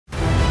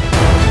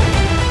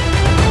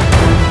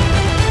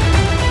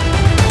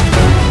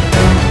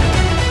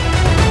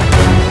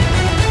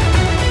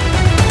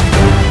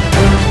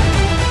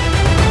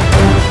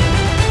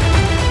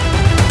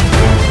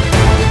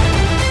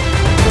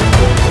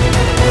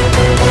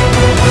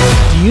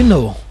you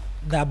know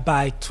that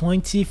by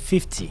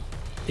 2050,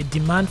 the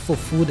demand for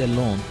food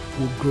alone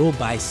will grow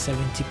by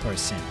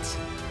 70%?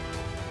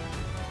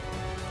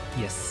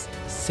 Yes,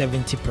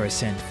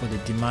 70% for the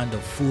demand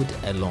of food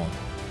alone.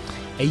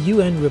 A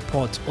UN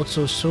report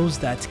also shows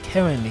that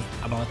currently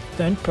about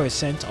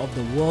 10% of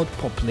the world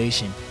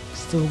population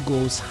still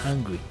goes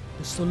hungry.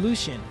 The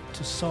solution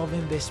to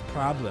solving this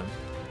problem,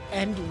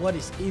 and what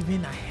is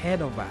even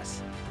ahead of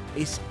us,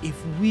 is if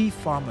we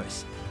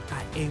farmers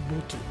are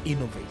able to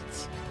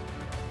innovate.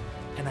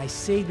 And I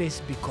say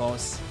this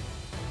because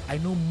I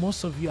know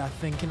most of you are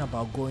thinking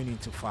about going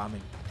into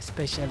farming,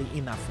 especially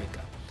in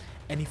Africa.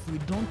 And if we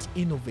don't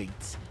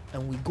innovate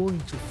and we go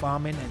into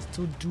farming and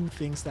still do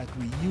things like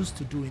we used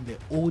to do in the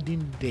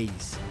olden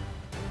days,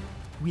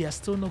 we are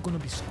still not going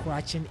to be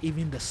scratching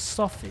even the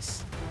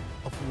surface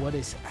of what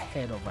is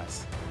ahead of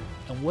us.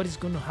 And what is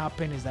going to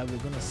happen is that we're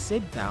going to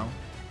sit down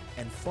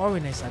and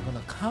foreigners are going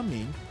to come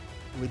in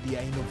with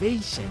their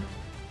innovation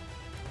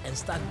and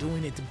start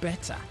doing it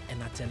better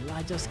and at a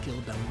larger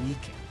scale than we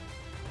can.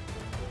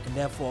 And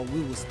therefore,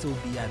 we will still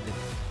be at the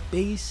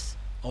base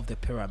of the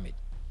pyramid.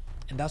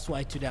 And that's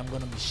why today I'm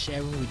going to be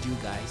sharing with you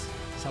guys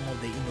some of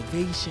the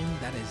innovation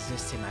that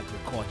exists in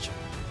agriculture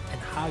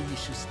and how you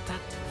should start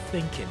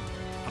thinking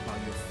about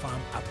your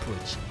farm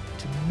approach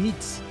to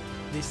meet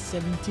this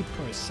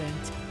 70%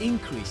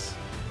 increase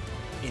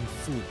in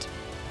food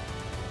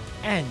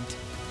and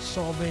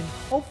solving,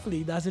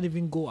 hopefully it doesn't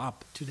even go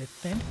up to the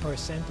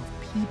 10%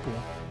 of people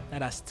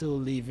that are still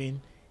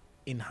living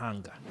in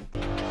hunger.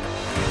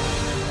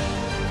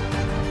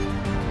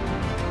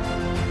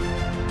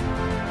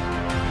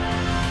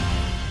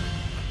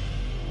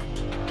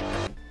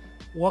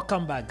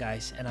 Welcome back,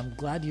 guys, and I'm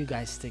glad you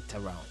guys sticked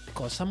around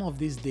because some of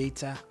these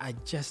data are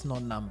just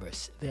not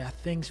numbers. They are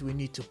things we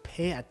need to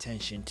pay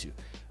attention to,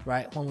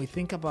 right? When we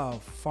think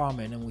about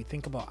farming and we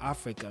think about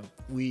Africa,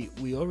 we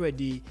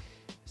already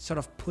sort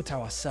of put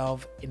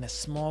ourselves in a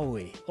small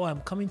way. Oh,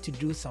 I'm coming to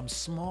do some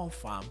small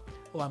farm.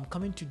 Oh, I'm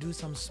coming to do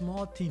some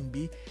small thing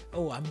B.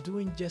 Oh, I'm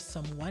doing just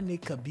some 1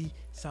 acre B,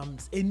 some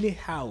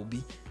anyhow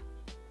B.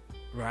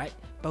 Right?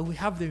 But we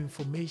have the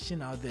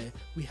information out there.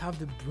 We have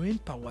the brain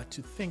power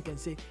to think and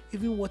say,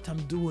 even what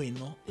I'm doing,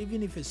 no,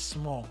 even if it's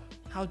small,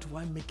 how do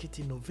I make it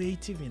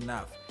innovative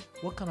enough?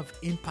 What kind of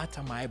impact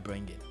am I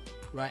bringing?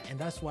 Right? And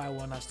that's why I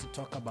want us to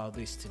talk about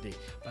this today.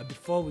 But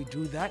before we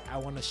do that, I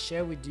want to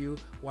share with you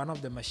one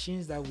of the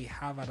machines that we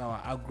have at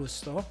our agro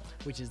store,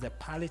 which is the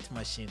pallet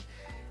machine.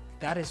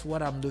 That is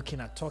what I'm looking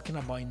at, talking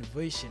about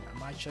innovation.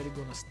 I'm actually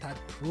going to start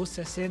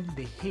processing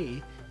the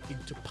hay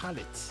into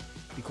pallets.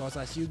 Because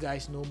as you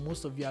guys know,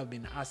 most of you have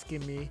been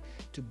asking me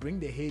to bring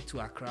the hay to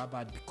Accra,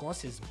 but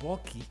because it's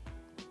bulky,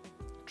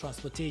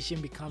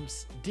 transportation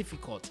becomes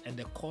difficult and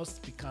the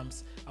cost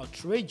becomes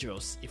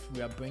outrageous if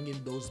we are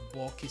bringing those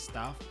bulky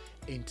stuff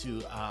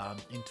into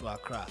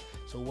Accra.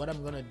 So what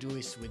I'm going to do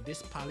is with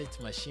this pallet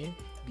machine,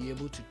 be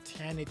able to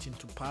turn it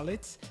into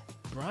pallets,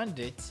 brand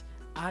it,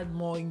 add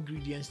more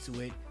ingredients to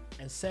it,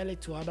 and sell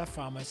it to other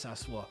farmers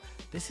as well.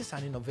 This is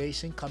an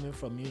innovation coming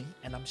from me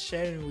and I'm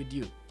sharing with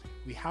you.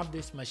 We have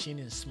this machine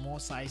in small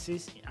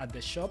sizes at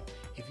the shop.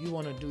 If you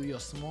want to do your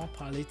small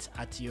pallets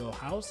at your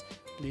house,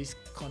 please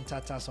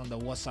contact us on the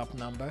WhatsApp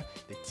number.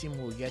 The team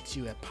will get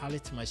you a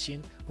pallet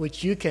machine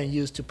which you can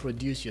use to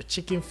produce your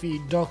chicken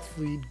feed, dog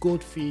feed,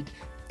 goat feed,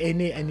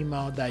 any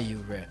animal that you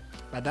rear.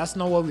 But that's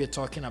not what we're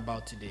talking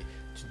about today.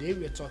 Today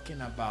we're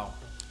talking about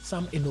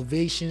some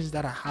innovations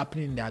that are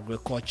happening in the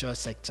agricultural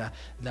sector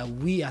that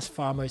we as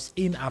farmers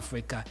in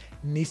Africa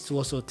need to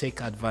also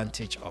take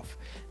advantage of.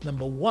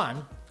 Number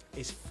one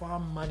is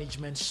farm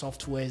management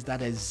softwares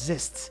that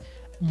exist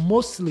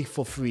mostly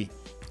for free.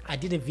 I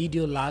did a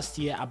video last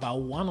year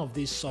about one of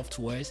these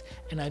softwares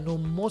and I know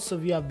most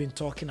of you have been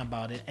talking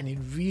about it and it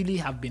really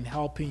have been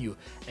helping you,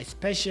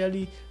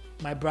 especially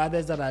my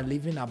brothers that are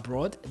living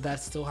abroad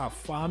that still have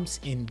farms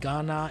in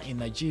Ghana, in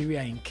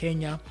Nigeria, in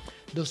Kenya.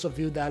 Those of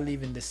you that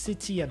live in the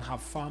city and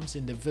have farms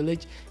in the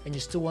village and you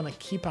still want to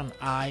keep an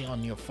eye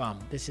on your farm,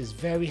 this is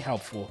very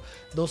helpful.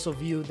 Those of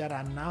you that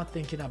are now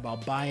thinking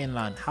about buying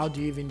land, how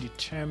do you even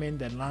determine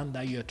the land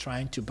that you're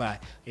trying to buy?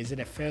 Is it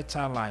a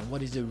fertile land?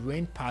 What is the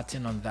rain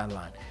pattern on that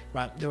land?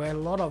 Right? There are a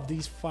lot of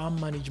these farm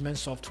management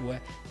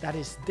software that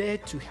is there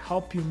to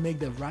help you make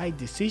the right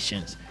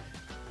decisions.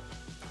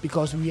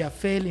 Because we are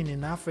failing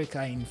in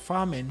Africa in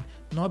farming,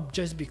 not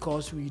just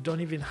because we don't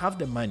even have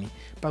the money,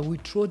 but we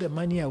throw the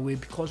money away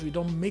because we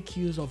don't make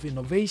use of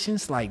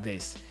innovations like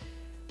this.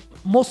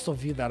 Most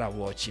of you that are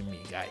watching me,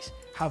 guys,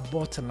 have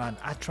bought a land,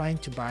 are trying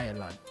to buy a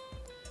land,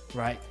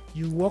 right?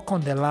 You walk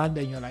on the land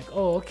and you're like,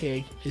 oh,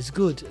 okay, it's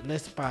good,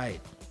 let's buy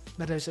it.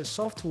 But there's a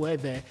software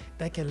there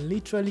that can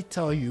literally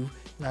tell you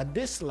that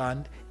this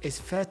land is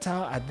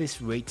fertile at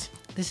this rate.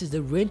 This is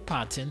the rain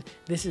pattern.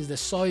 This is the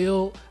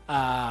soil,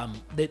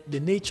 the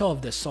nature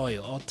of the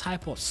soil or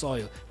type of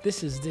soil.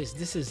 This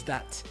is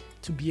that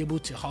to be able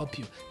to help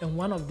you. And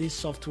one of these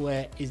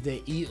software is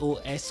the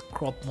EOS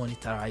crop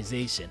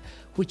monitorization,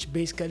 which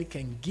basically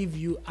can give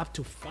you up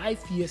to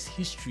 5 years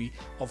history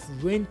of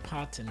rain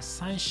pattern,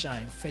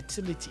 sunshine,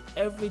 fertility,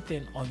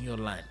 everything on your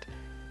land.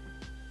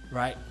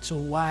 right? So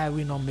why are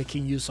we not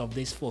making use of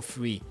this for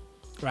free?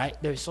 Right,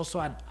 there is also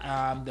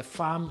the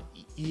Farm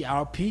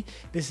ERP.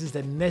 This is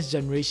the next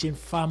generation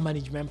farm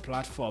management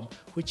platform,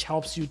 which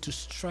helps you to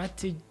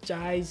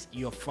strategize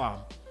your farm.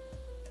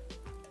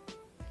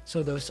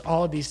 So there's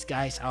all these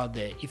guys out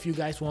there. If you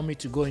guys want me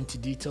to go into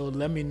detail,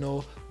 let me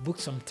know. Book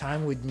some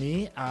time with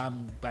me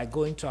by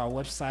going to our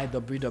website,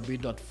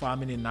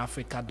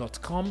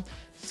 www.farminginafrica.com.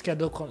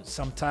 Schedule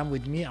some time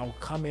with me. I'll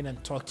come in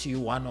and talk to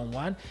you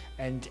one-on-one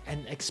and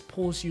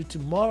expose you to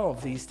more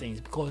of these things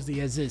because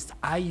they exist.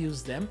 I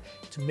use them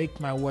to make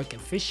my work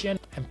efficient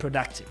and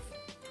productive,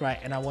 right?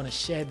 And I want to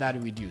share that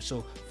with you.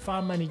 So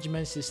farm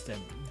management system,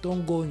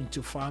 don't go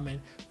into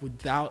farming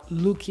without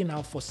looking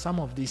out for some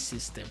of these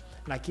systems,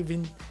 like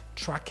even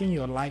tracking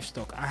your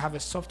livestock. I have a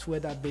software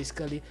that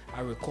basically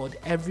I record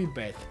every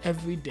birth,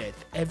 every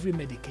death, every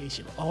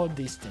medication, all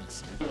these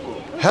things.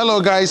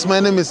 Hello guys, my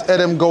name is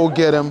Adam Go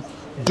Get 'em.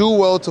 Do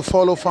well to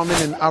follow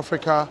Farming in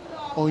Africa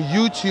on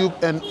YouTube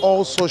and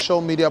all social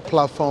media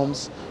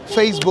platforms,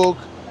 Facebook,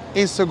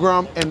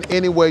 Instagram, and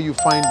anywhere you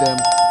find them.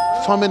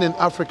 Farming in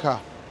Africa,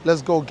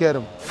 let's go get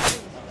 'em.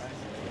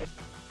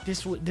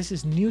 This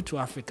is new to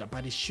Africa,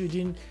 but it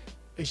shouldn't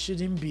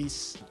be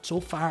so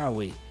far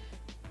away.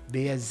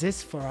 They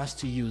exist for us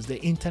to use.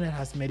 The internet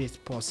has made it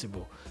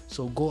possible.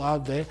 So go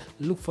out there,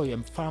 look for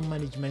your farm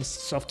management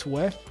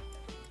software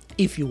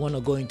if you want to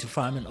go into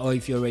farming or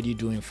if you're already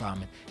doing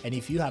farming. And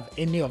if you have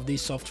any of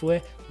these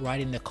software,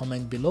 write in the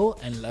comment below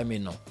and let me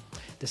know.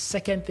 The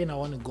second thing I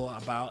want to go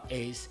about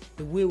is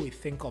the way we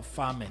think of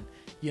farming,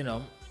 you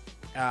know,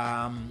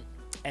 and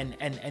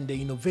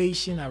the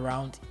innovation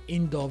around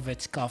indoor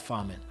vertical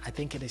farming. I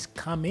think it is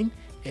coming.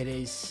 It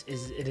is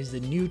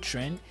the new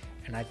trend.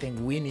 And I think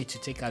we need to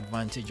take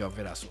advantage of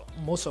it as well.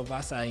 Most of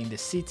us are in the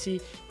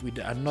city. We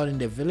are not in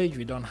the village.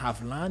 We don't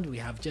have land. We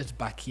have just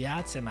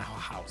backyards and our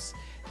house.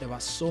 There are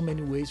so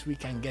many ways we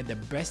can get the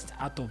best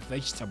out of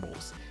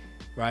vegetables,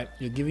 right?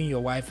 You're giving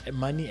your wife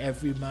money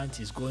every month.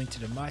 She's going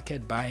to the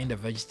market, buying the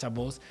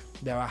vegetables.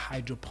 There are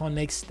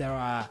hydroponics. There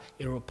are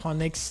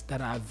aeroponics that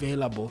are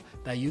available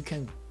that you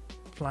can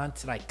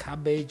plant like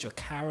cabbage or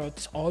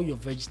carrots, all your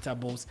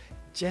vegetables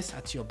just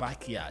at your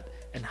backyard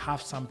and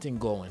have something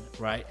going,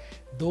 right?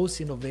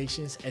 Those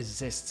innovations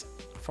exist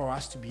for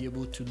us to be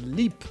able to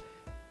leap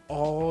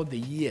all the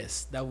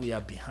years that we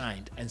are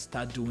behind and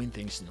start doing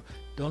things new.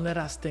 Don't let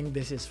us think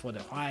this is for the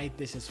white,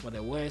 this is for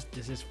the West,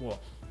 this is for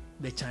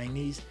the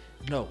Chinese.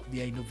 No,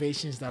 there are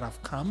innovations that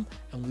have come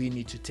and we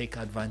need to take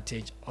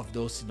advantage of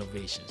those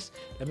innovations.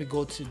 Let me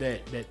go to the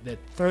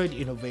third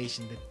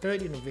innovation. The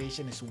third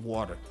innovation is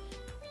water.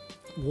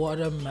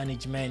 Water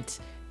management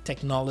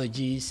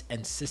technologies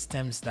and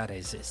systems that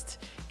exist.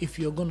 If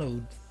you're going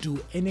to do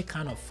any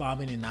kind of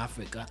farming in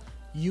Africa,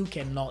 you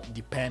cannot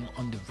depend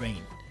on the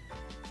rain.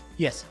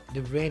 Yes,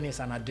 the rain is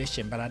an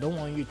addition, but I don't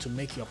want you to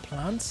make your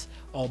plans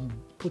or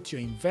put your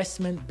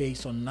investment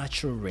based on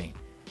natural rain.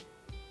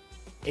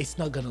 It's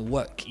not going to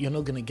work. You're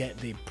not going to get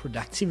the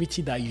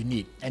productivity that you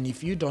need. And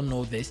if you don't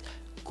know this,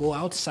 go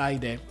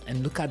outside there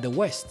and look at the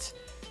West.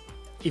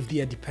 If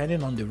they are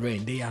dependent on the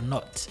rain, they are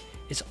not.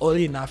 It's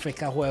only in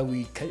Africa where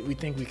we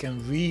think we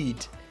can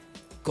read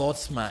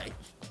God's mind.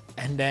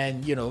 And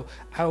then, you know,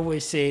 I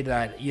always say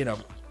that, you know,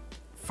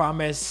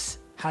 farmers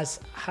has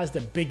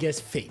the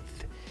biggest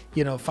faith.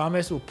 You know,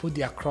 farmers will put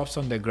their crops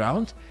on the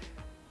ground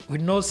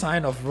with no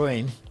sign of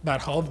rain,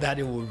 but hope that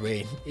it will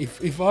rain.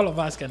 If all of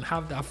us can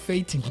have that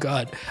faith in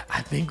God,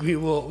 I think we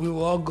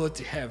will all go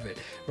to heaven,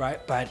 right?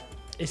 But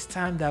it's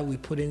time that we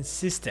put in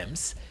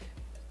systems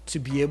to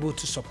be able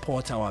to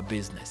support our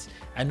business.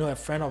 I know a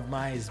friend of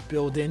mine is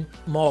building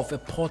more of a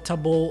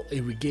portable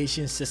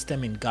irrigation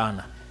system in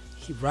Ghana,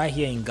 right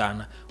here in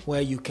Ghana,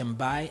 where you can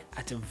buy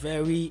at a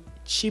very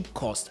cheap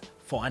cost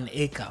for an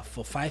acre,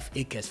 for 5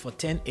 acres, for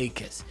 10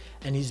 acres.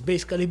 And he's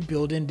basically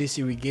building this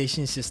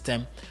irrigation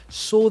system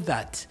so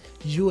that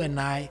you and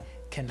I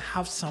can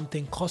have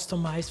something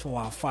customized for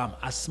our farm,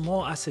 as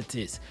small as it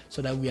is,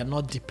 so that we are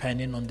not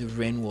depending on the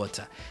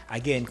rainwater.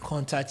 Again,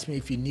 contact me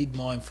if you need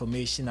more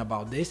information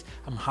about this.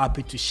 I'm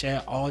happy to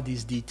share all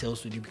these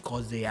details with you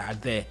because they are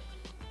there,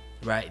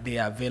 right? They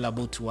are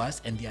available to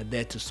us and they are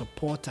there to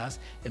support us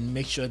and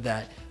make sure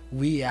that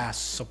we are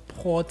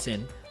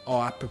supporting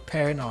or are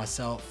preparing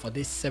ourselves for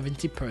this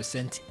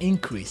 70%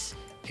 increase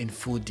in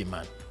food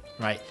demand,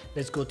 right?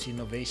 Let's go to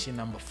innovation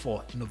number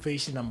 4.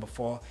 Innovation number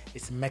 4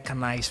 is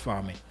mechanized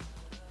farming.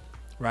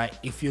 Right?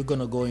 If you're going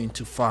to go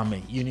into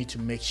farming, you need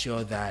to make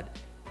sure that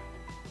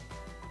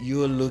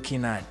you're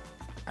looking at,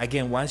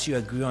 again, once you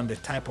agree on the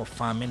type of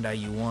farming that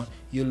you want,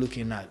 you're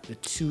looking at the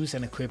tools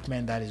and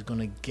equipment that is going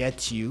to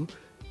get you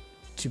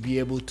to be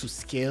able to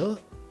scale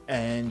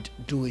and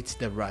do it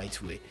the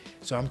right way.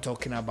 So I'm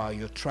talking about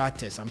your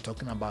tractors, I'm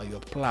talking about your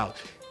plow.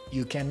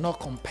 You cannot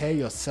compare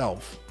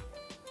yourself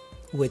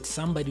with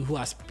somebody who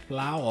has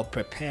plowed or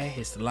prepared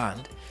his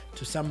land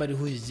to somebody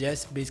who is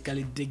just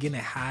basically digging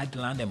a hard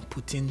land and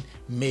putting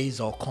maize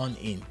or corn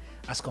in,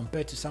 as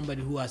compared to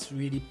somebody who has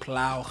really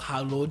plowed,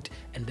 hollowed,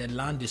 and the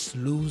land is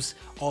loose,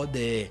 all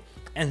the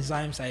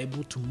enzymes are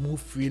able to move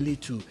freely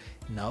to.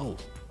 No,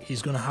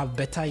 he's going to have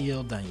better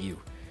yield than you,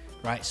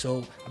 right?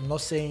 So I'm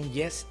not saying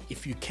yes,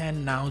 if you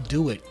can now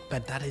do it,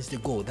 but that is the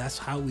goal. That's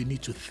how we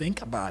need to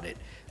think about it.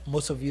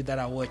 Most of you that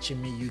are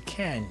watching me,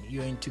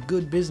 you're into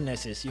good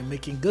businesses, you're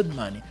making good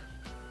money.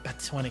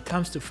 But when it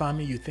comes to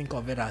farming, you think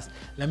of it as,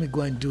 let me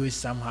go and do it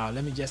somehow.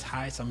 Let me just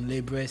hire some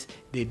laborers,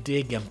 they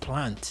dig and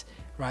plant,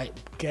 right?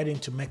 Get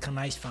into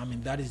mechanized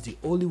farming. That is the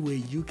only way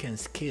you can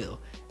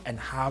scale and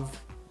have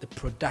the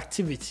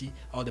productivity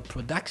or the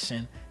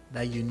production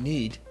that you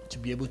need to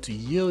be able to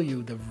yield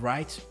you the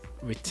right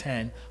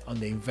return on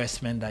the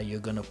investment that you're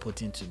going to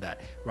put into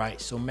that,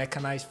 right? So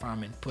mechanized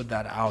farming, put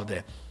that out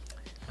there.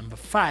 Number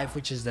 5,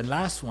 which is the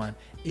last one,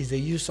 is the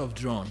use of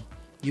drone.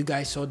 You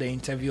guys saw the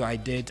interview I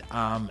did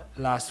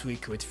last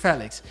week with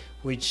Felix,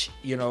 which,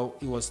 he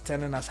was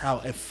telling us how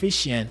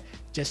efficient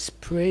just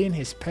spraying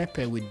his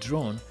pepper with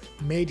drone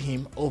made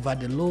him over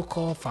the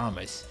local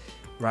farmers,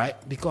 right?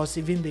 Because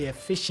even the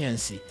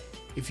efficiency,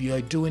 if you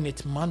are doing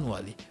it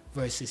manually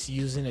versus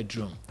using a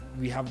drone.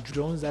 We have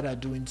drones that are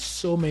doing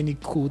so many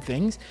cool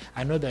things.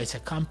 I know there's a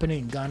company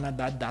in Ghana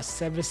that does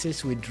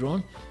services with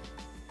drone.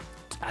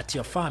 At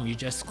your farm, you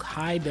just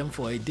hire them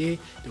for a day.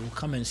 They will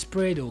come and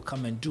spray. They will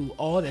come and do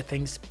all the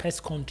things,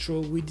 pest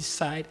control,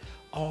 weedicide,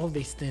 all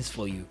these things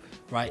for you,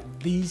 right?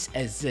 These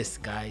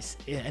exist, guys,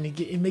 and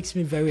it makes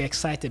me very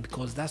excited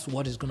because that's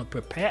what is going to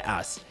prepare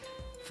us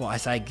for,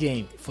 as I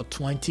gain, for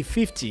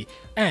 2050,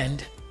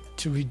 and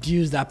to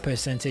reduce that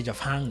percentage of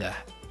hunger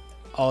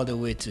all the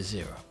way to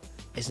 0.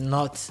 It's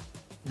not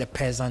the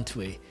peasant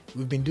way.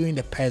 We've been doing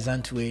the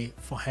peasant way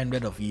for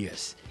hundreds of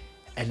years.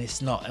 And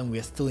it's not, and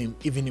we're still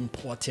even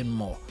importing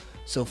more.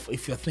 So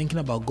if you're thinking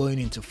about going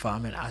into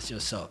farming, ask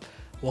yourself,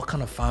 what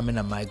kind of farming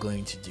am I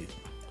going to do?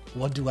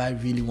 What do I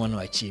really want to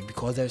achieve?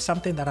 Because there's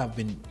something that have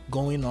been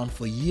going on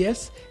for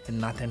years and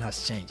nothing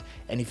has changed.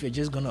 And if you're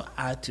just going to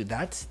add to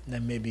that,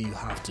 then maybe you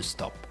have to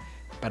stop.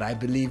 But I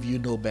believe you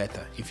know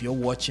better. If you're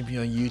watching me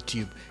on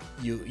YouTube,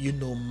 you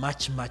know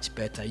much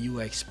better. You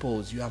are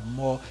exposed. You have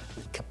more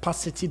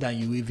capacity than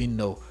you even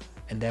know.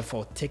 And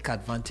therefore, take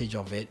advantage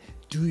of it.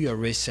 Do your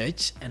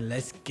research and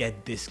let's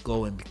get this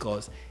going,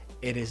 because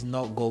it is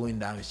not going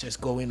down, it's just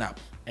going up.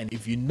 And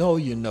if you know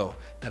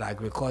that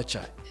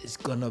agriculture is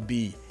gonna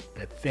be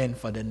the thing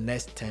for the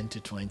next 10 to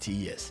 20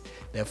 years.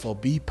 Therefore,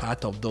 be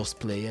part of those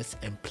players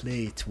and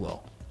play it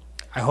well.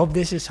 I hope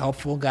this is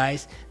helpful,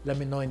 guys. Let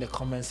me know in the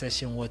comment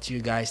section what you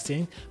guys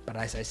think. But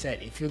as I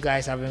said, if you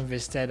guys haven't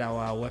visited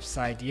our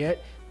website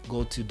yet,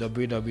 go to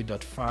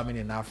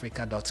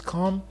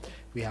www.farminginafrica.com.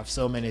 We have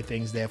so many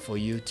things there for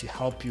you to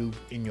help you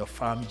in your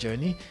farm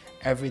journey.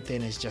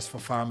 Everything is just for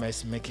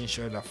farmers, making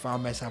sure that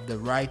farmers have the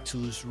right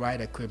tools,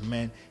 right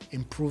equipment,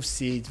 improved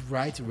seeds,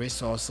 right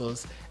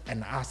resources,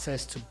 and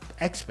access to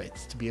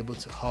experts to be able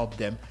to help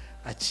them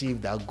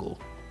achieve that goal.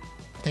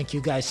 Thank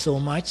you guys so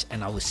much,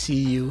 and I will see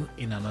you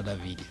in another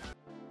video.